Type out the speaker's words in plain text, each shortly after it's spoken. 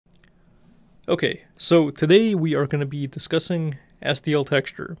Okay, so today we are going to be discussing SDL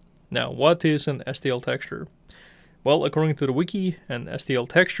texture. Now, what is an SDL texture? Well, according to the wiki, an SDL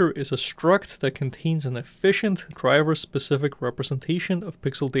texture is a struct that contains an efficient driver-specific representation of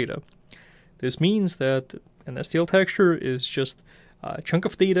pixel data. This means that an SDL texture is just a chunk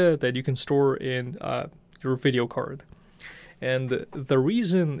of data that you can store in your video card. And the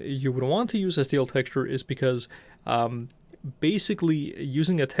reason you would want to use SDL texture is because basically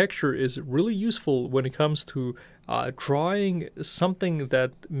using a texture is really useful when it comes to drawing something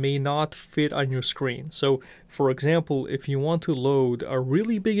that may not fit on your screen. So for example, if you want to load a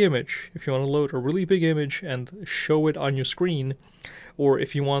really big image, and show it on your screen, or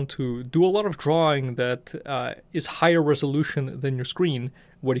if you want to do a lot of drawing that is higher resolution than your screen,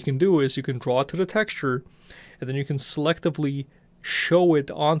 what you can do is you can draw to the texture and then you can selectively show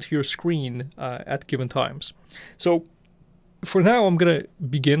it onto your screen at given times. So for now, I'm going to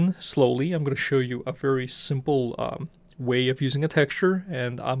begin slowly. I'm going to show you a very simple way of using a texture,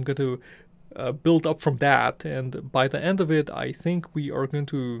 and I'm going to build up from that. And by the end of it, I think we are going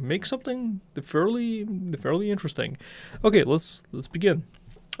to make something fairly interesting. Okay, let's begin.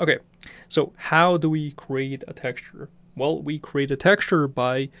 Okay, so how do we create a texture? Well, we create a texture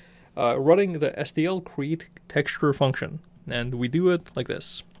by running the SDL create texture function, and we do it like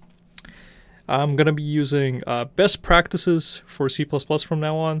this. I'm going to be using best practices for C++ from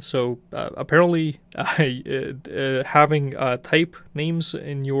now on, so apparently having type names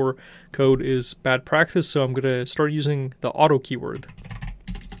in your code is bad practice, so I'm going to start using the auto keyword.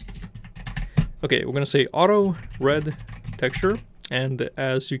 Okay, we're going to say auto red texture, and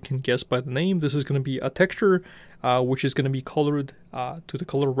as you can guess by the name, this is going to be a texture which is going to be colored to the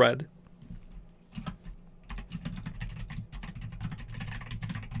color red.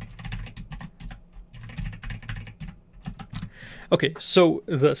 Okay, so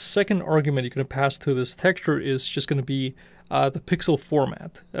the second argument you're going to pass to this texture is just going to be the pixel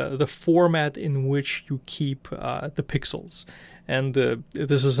format, the format in which you keep the pixels. And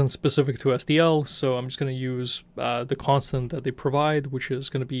this isn't specific to SDL, so I'm just going to use the constant that they provide, which is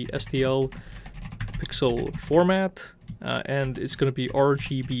going to be SDL pixel format, and it's going to be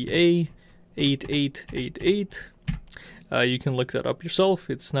RGBA 8888. You can look that up yourself.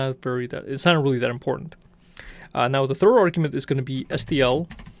 It's not really that important. Now the third argument is going to be SDL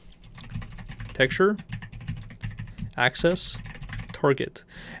texture access target,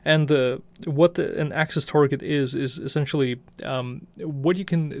 and what an access target is essentially what you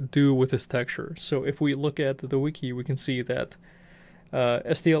can do with this texture. So if we look at the wiki, we can see that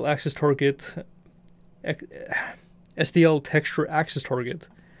SDL access target, SDL texture access target,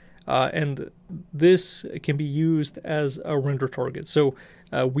 and this can be used as a render target. So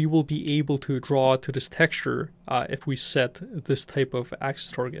we will be able to draw to this texture if we set this type of access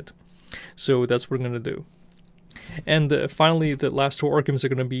target. So that's what we're going to do. And finally, the last two arguments are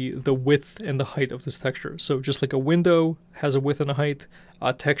going to be the width and the height of this texture. So just like a window has a width and a height,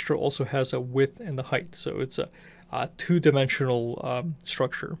 a texture also has a width and a height. So it's a two-dimensional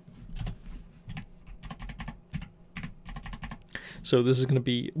structure. So this is going to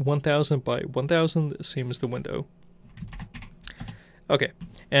be 1000 by 1000, same as the window. Okay,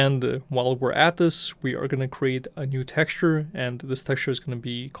 and while we're at this, we are going to create a new texture, and this texture is going to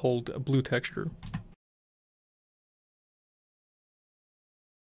be called a blue texture.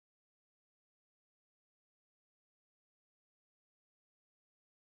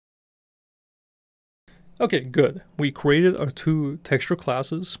 Okay, good. We created our two texture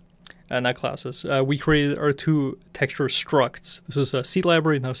classes. Not classes. We created our two texture structs. This is a C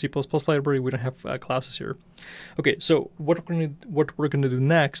library, not a C++ library. We don't have classes here. Okay, so what we're going to do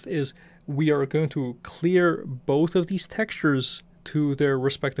next is we are going to clear both of these textures to their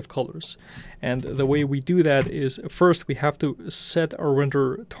respective colors. And the way we do that is first we have to set our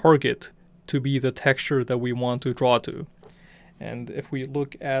render target to be the texture that we want to draw to. And if we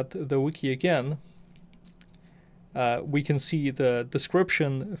look at the wiki again, we can see the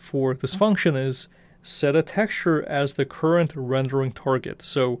description for this function is set a texture as the current rendering target.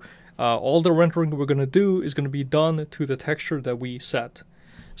 So all the rendering we're going to do is going to be done to the texture that we set.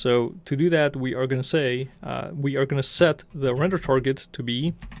 So to do that, we are going to say we are going to set the render target to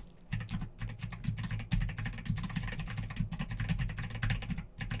be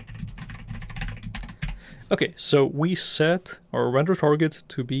okay. So we set our render target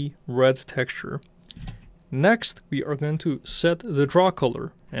to be red texture. Next, we are going to set the draw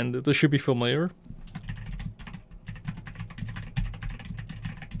color, and this should be familiar.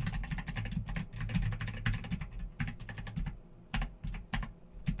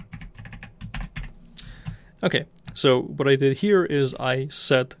 Okay, So what I did here is I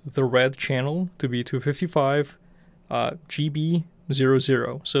set the red channel to be 255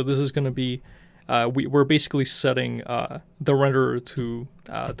 GB00. So this is going to be, we're basically setting the renderer to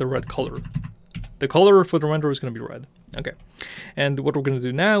the red color. The color for the renderer is going to be red. Okay. And what we're going to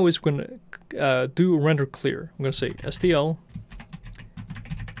do now is we're going to do render clear. I'm going to say SDL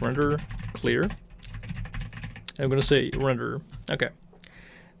render clear. And I'm going to say render. Okay.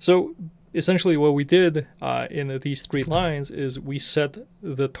 So essentially what we did in these 3 lines is we set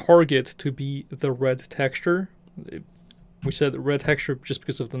the target to be the red texture. We said red texture just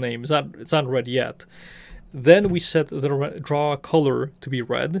because of the name. It's not red yet. Then we set the draw color to be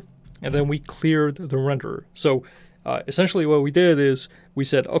red, and then we cleared the renderer. So essentially what we did is we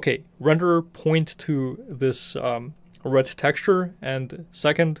said, okay, renderer point to this red texture, and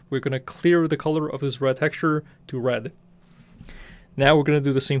second, we're going to clear the color of this red texture to red. Now we're going to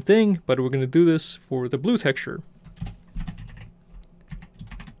do the same thing, but we're going to do this for the blue texture.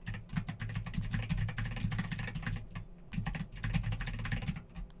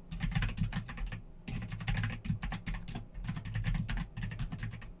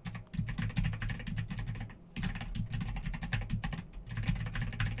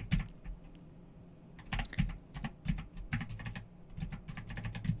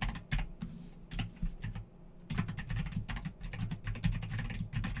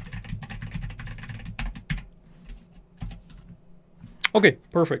 Okay,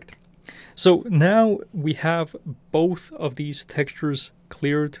 perfect. So now we have both of these textures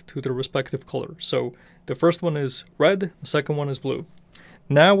cleared to their respective color. So the first one is red, the second one is blue.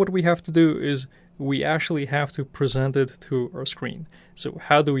 Now what we have to do is we actually have to present it to our screen. So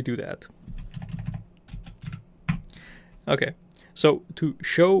how do we do that? Okay, so to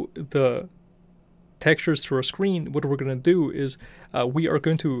show the textures to our screen, what we're going to do is we are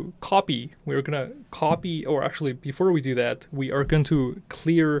going to copy, or actually before we do that, we are going to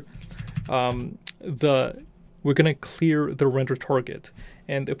clear we're going to clear the render target.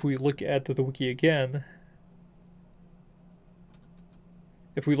 And if we look at the wiki again,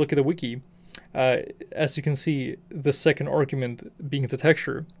 if we look at the wiki, as you can see, the second argument being the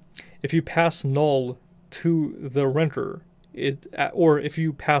texture, if you pass null to the renderer, or if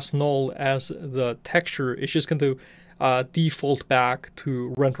you pass null as the texture, it's just going to default back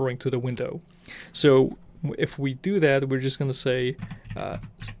to rendering to the window. So if we do that, we're just going to say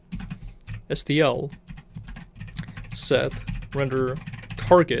SDL set render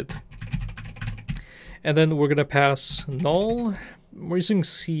target, and then we're going to pass null. We're using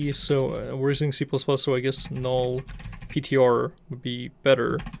C, so we're using C++, so I guess null PTR would be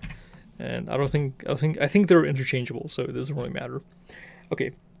better. And I think they're interchangeable, so it doesn't really matter.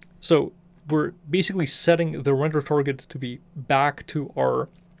 Okay, so we're basically setting the render target to be back to our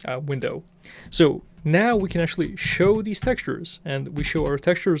window. So now we can actually show these textures, and we show our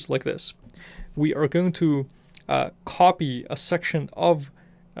textures like this. We are going to copy a section of,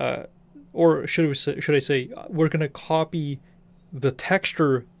 or should I say, we're going to copy the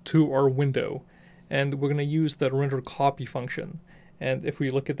texture to our window, and we're going to use the render copy function. And if we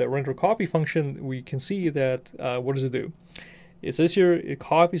look at the render copy function, we can see that, what does it do? It says here, it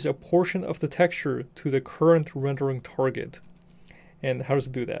copies a portion of the texture to the current rendering target. And how does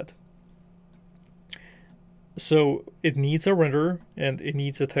it do that? So it needs a renderer, and it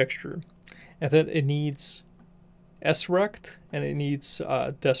needs a texture. And then it needs srect, and it needs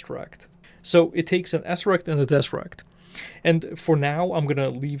desrect. So it takes an srect and a desrect. And for now, I'm going to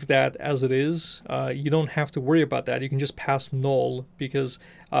leave that as it is. You don't have to worry about that. You can just pass null, because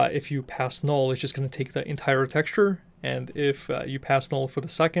if you pass null, it's just going to take the entire texture. And if you pass null for the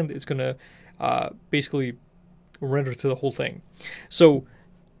second, it's going to basically render to the whole thing. So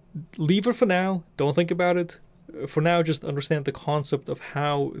leave it for now. Don't think about it. For now, just understand the concept of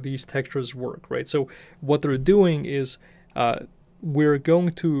how these textures work, right? So what they're doing is we're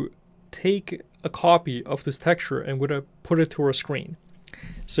going to take a copy of this texture and we're going to put it to our screen.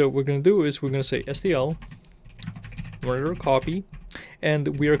 So what we're going to do is we're going to say SDL render copy,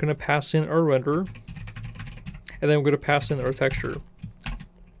 and we are going to pass in our render, and then we're going to pass in our texture.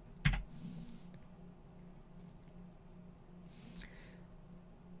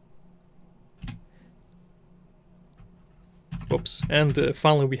 Whoops. And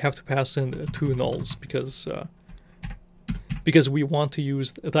finally, we have to pass in 2 nulls because we want to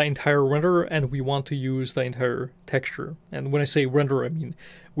use the entire renderer and we want to use the entire texture. And when I say render, I mean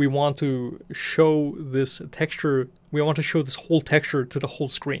we want to show this texture, we want to show this whole texture to the whole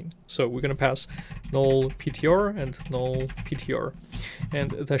screen. So we're going to pass null PTR and null PTR,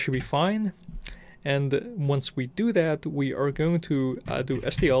 and that should be fine. And once we do that, we are going to do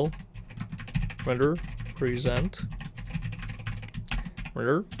SDL render present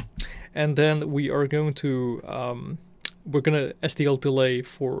render, and then we are going to we're gonna SDL delay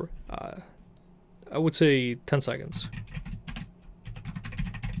for I would say 10 seconds.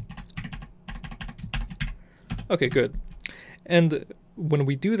 Okay, good. And when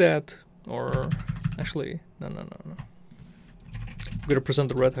we do that, or actually, no. I'm gonna present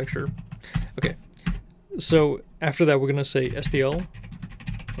the red texture. Okay, so after that, we're gonna say SDL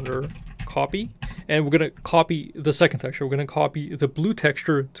under copy, and we're gonna copy the second texture. We're gonna copy the blue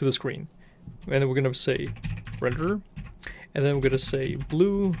texture to the screen, and then we're gonna say render, and then we're gonna say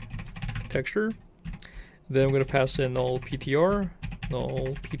blue texture. Then we're gonna pass in null PTR,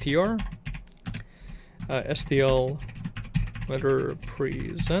 SDL render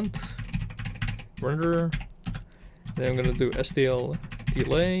present render. Then I'm gonna do SDL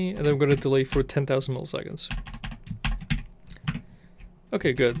delay, and then I'm gonna delay for 10,000 milliseconds.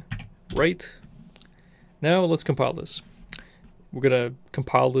 Okay, good. Right. Now let's compile this. We're gonna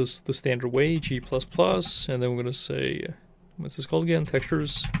compile this the standard way, G++, and then we're gonna say, what's this called again?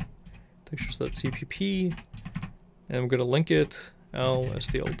 Textures.cpp, and we're gonna link it,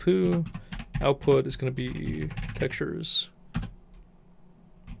 SDL2. Output is gonna be textures.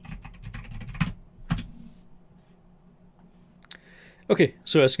 Okay,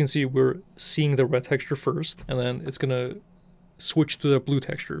 so as you can see, we're seeing the red texture first, and then it's gonna switch to the blue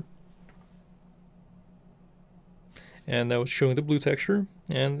texture. And now it's showing the blue texture,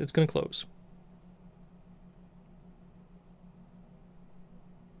 and it's gonna close.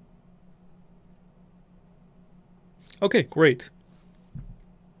 Okay, great.